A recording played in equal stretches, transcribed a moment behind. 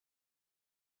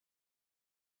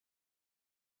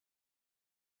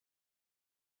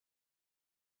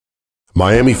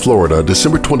Miami, Florida,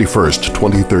 December 21st,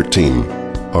 2013.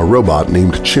 A robot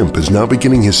named CHIMP is now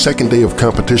beginning his second day of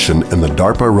competition in the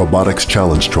DARPA Robotics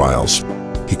Challenge Trials.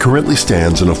 He currently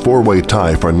stands in a four-way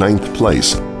tie for 9th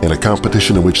place in a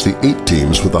competition in which the 8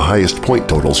 teams with the highest point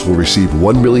totals will receive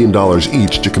 $1 million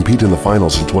each to compete in the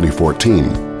finals in 2014,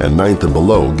 and 9th and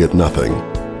below get nothing.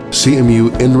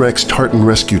 CMU NREC's Tartan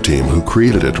rescue team, who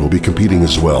created it, will be competing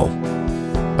as well.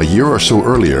 A year or so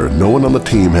earlier, no one on the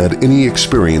team had any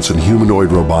experience in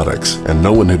humanoid robotics, and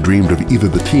no one had dreamed of either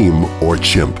the team or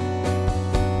CHIMP.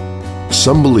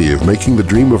 Some believe making the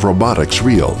dream of robotics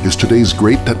real is today's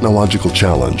great technological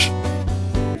challenge.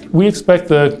 We expect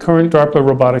the current DARPA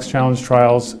Robotics Challenge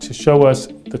Trials to show us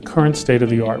the current state of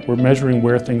the art. We're measuring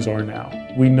where things are now.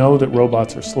 We know that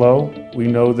robots are slow. We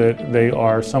know that they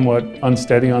are somewhat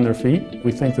unsteady on their feet.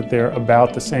 We think that they're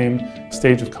about the same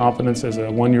stage of competence as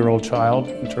a one-year-old child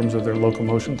in terms of their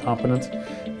locomotion competence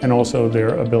and also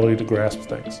their ability to grasp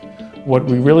things. What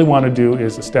we really want to do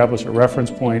is establish a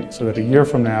reference point so that a year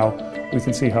from now we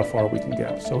can see how far we can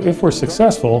get. So if we're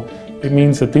successful, it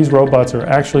means that these robots are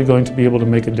actually going to be able to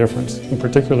make a difference, in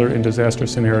particular in disaster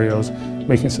scenarios,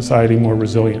 making society more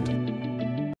resilient.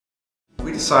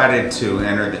 We decided to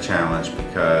enter the challenge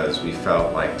because we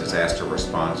felt like disaster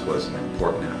response was an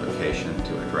important application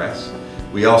to address.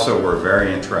 We also were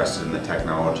very interested in the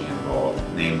technology involved,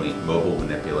 namely mobile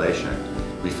manipulation.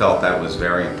 We felt that was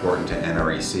very important to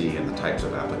NREC and the types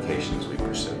of applications we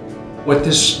pursue. What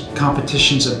this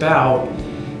competition's about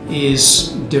is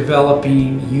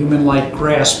developing human-like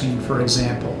grasping, for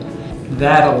example.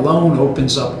 That alone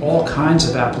opens up all kinds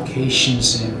of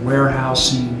applications in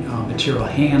warehousing, material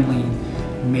handling,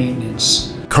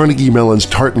 maintenance. Carnegie Mellon's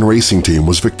Tartan racing team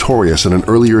was victorious in an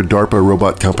earlier DARPA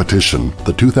robot competition,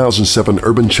 the 2007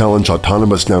 Urban Challenge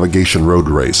Autonomous Navigation Road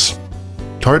Race.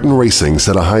 Tartan racing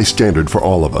set a high standard for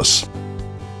all of us.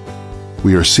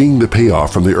 We are seeing the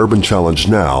payoff from the Urban Challenge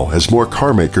now as more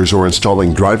car makers are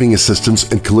installing driving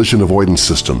assistance and collision avoidance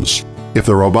systems. If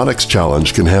the Robotics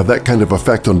Challenge can have that kind of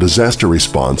effect on disaster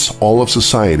response, all of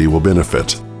society will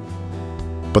benefit.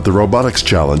 But the Robotics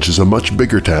Challenge is a much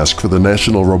bigger task for the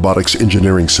National Robotics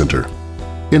Engineering Center.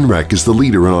 NREC is the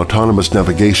leader in autonomous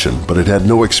navigation, but it had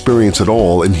no experience at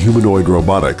all in humanoid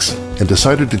robotics and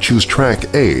decided to choose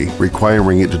Track A,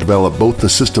 requiring it to develop both the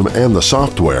system and the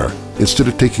software, instead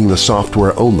of taking the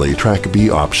software-only Track B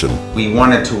option. We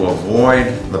wanted to avoid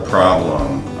the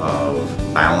problem of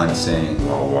balancing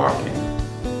while walking.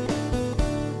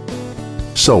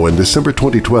 So in December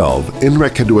 2012,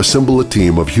 NREC had to assemble a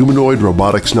team of humanoid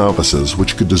robotics novices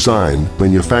which could design,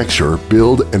 manufacture,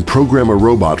 build, and program a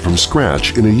robot from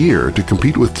scratch in a year to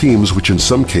compete with teams which in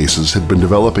some cases had been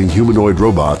developing humanoid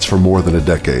robots for more than a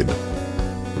decade.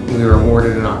 We were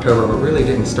awarded in October, but really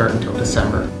didn't start until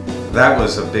December. That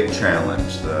was a big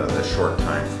challenge, the short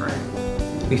time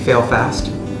frame. We fail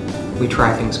fast. We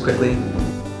try things quickly.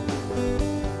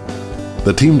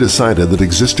 The team decided that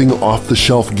existing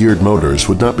off-the-shelf geared motors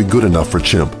would not be good enough for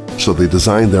CHIMP, so they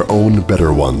designed their own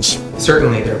better ones.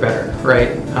 Certainly they're better,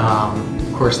 right?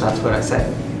 Of course that's what I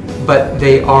said. But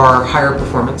they are higher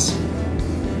performance.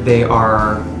 They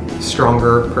are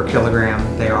stronger per kilogram.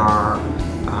 They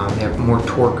have more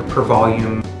torque per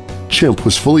volume. CHIMP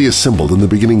was fully assembled in the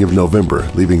beginning of November,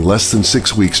 leaving less than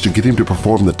 6 weeks to get him to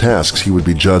perform the tasks he would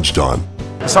be judged on.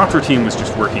 The software team was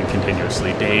just working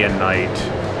continuously, day and night,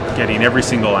 getting every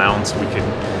single ounce we could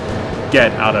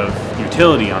get out of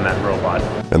utility on that robot.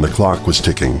 And the clock was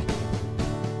ticking.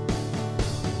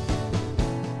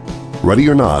 Ready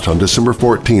or not, on December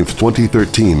 14th,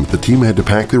 2013, the team had to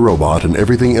pack the robot and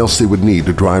everything else they would need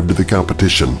to drive to the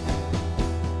competition.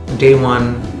 Day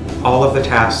one, all of the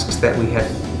tasks that we had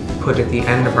put at the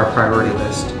end of our priority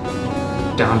list,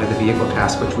 down to the vehicle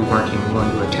task, which we weren't even going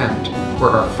to attempt, were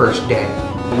our first day.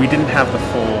 We didn't have the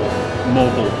full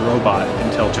mobile robot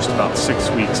until just about 6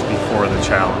 weeks before the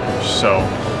challenge, so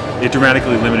it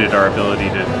dramatically limited our ability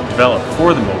to develop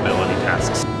for the mobility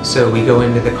tasks. So we go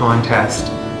into the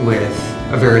contest with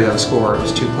a very low score. It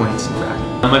was 2 points in fact.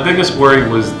 My biggest worry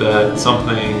was that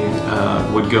something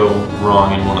would go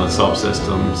wrong in one of the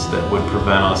subsystems that would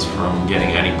prevent us from getting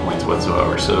any points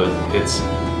whatsoever. So it's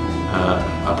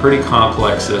a pretty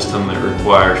complex system that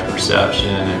requires perception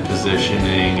and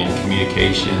positioning and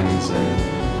communications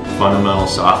and fundamental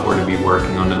software to be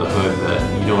working under the hood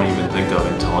that you don't even think of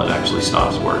until it actually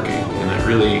stops working. And it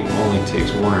really only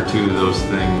takes 1 or 2 of those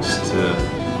things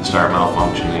to start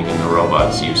malfunctioning and the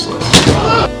robot's useless.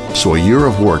 So a year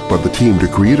of work by the team to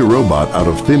create a robot out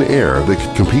of thin air that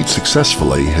could compete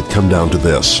successfully had come down to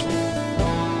this.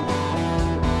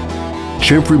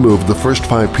 CHIMP removed the first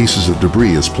 5 pieces of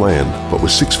debris as planned, but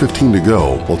with 6:15 to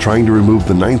go, while trying to remove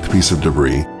the 9th piece of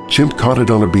debris, CHIMP caught it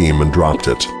on a beam and dropped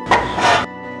it.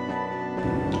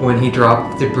 When he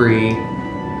dropped the debris,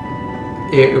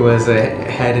 it was a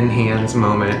head and hands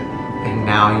moment, and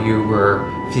now you were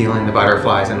feeling the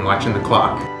butterflies and watching the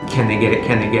clock. Can they get it?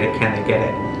 Can they get it? Can they get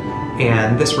it?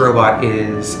 And this robot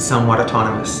is somewhat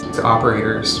autonomous. The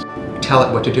operators tell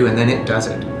it what to do and then it does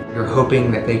it. You're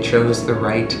hoping that they chose the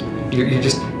right,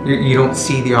 you don't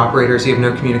see the operators, you have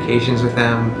no communications with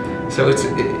them. So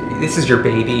this is your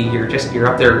baby, you're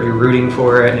up there, you're rooting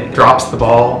for it, and it drops the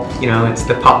ball, you know, it's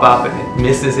the pop up and it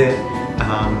misses it.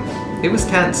 It was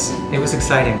tense, it was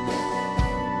exciting.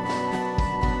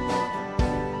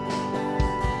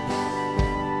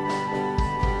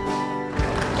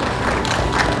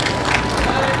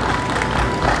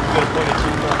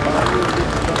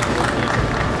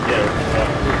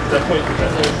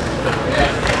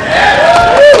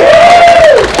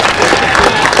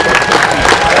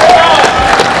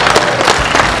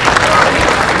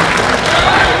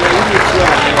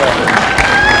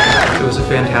 It was a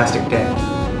fantastic day.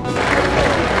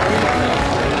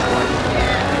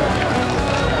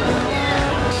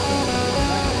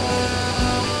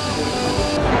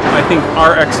 I think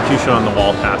our execution on the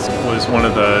wall task was one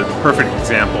of the perfect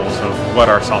examples of what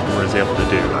our software is able to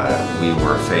do. We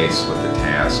were faced with the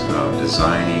task of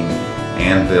designing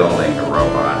and building a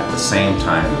robot at the same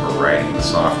time we were writing the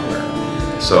software.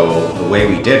 So the way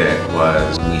we did it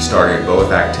was we started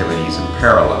both activities in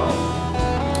parallel.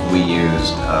 We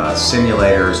used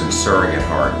simulators and surrogate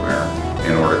hardware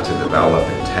in order to develop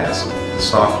and test the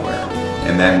software.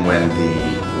 And then when the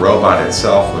robot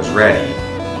itself was ready,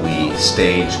 we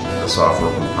staged the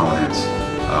software components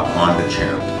onto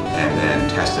CHIMP and then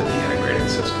tested the integrated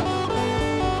system.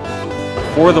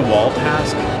 For the wall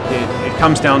task, it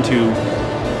comes down to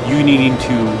you needing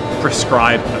to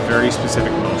prescribe a very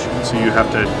specific motion. So you have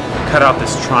to cut out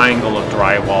this triangle of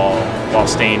drywall while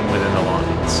staying within the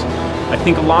lines. I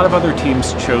think a lot of other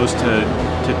teams chose to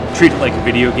treat it like a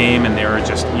video game, and they were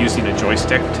just using a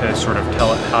joystick to sort of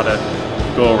tell it how to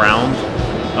go around.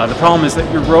 The problem is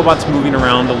that your robot's moving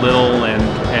around a little,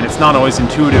 and it's not always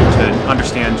intuitive to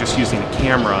understand just using a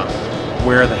camera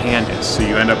where the hand is, so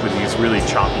you end up with these really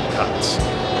choppy cuts.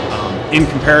 In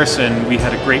comparison, we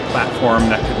had a great platform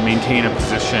that could maintain a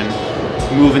position,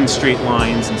 move in straight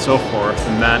lines and so forth,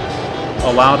 and that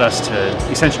allowed us to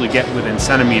essentially get within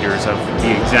centimeters of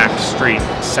the exact straight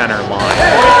center line.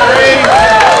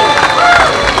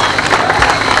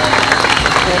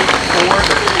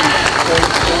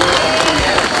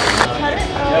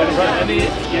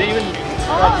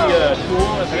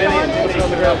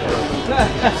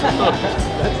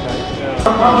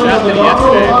 The DARPA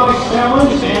Robotics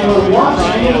Challenge, and we're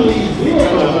watching these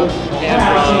vehicles.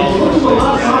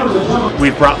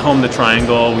 We've brought home the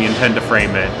triangle. We intend to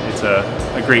frame it. It's a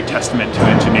great testament to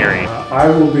engineering. I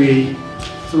will be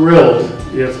thrilled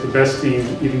if the best team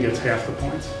even gets half the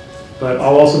points, but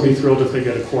I'll also be thrilled if they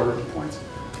get a quarter of the points.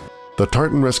 The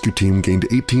Tartan rescue team gained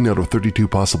 18 out of 32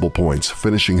 possible points,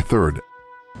 finishing 3rd.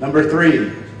 Number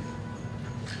 3,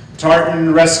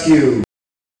 Tartan Rescue.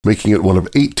 Making it one of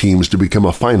 8 teams to become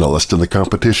a finalist in the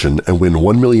competition and win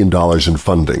 $1 million in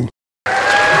funding.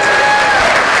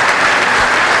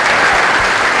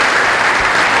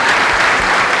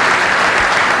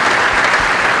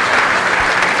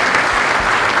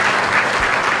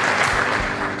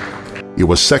 It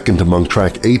was second among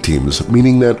Track A teams,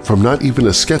 meaning that from not even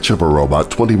a sketch of a robot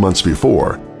 20 months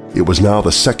before, it was now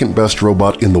the second best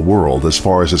robot in the world as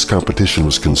far as its competition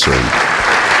was concerned.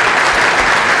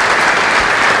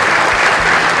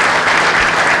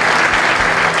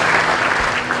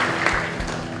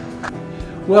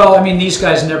 Well, I mean, these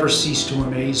guys never cease to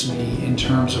amaze me in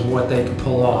terms of what they can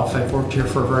pull off. I've worked here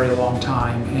for a very long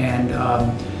time, and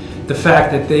the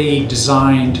fact that they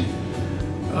designed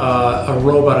a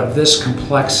robot of this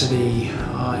complexity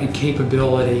and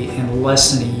capability in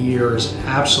less than a year is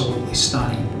absolutely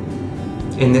stunning.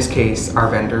 In this case, our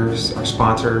vendors, our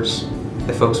sponsors,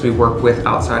 the folks we work with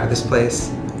outside of this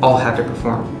place, all had to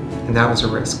perform, and that was a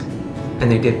risk, and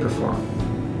they did perform.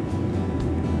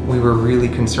 We were really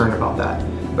concerned about that,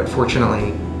 but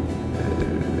fortunately,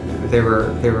 they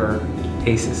were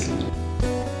aces.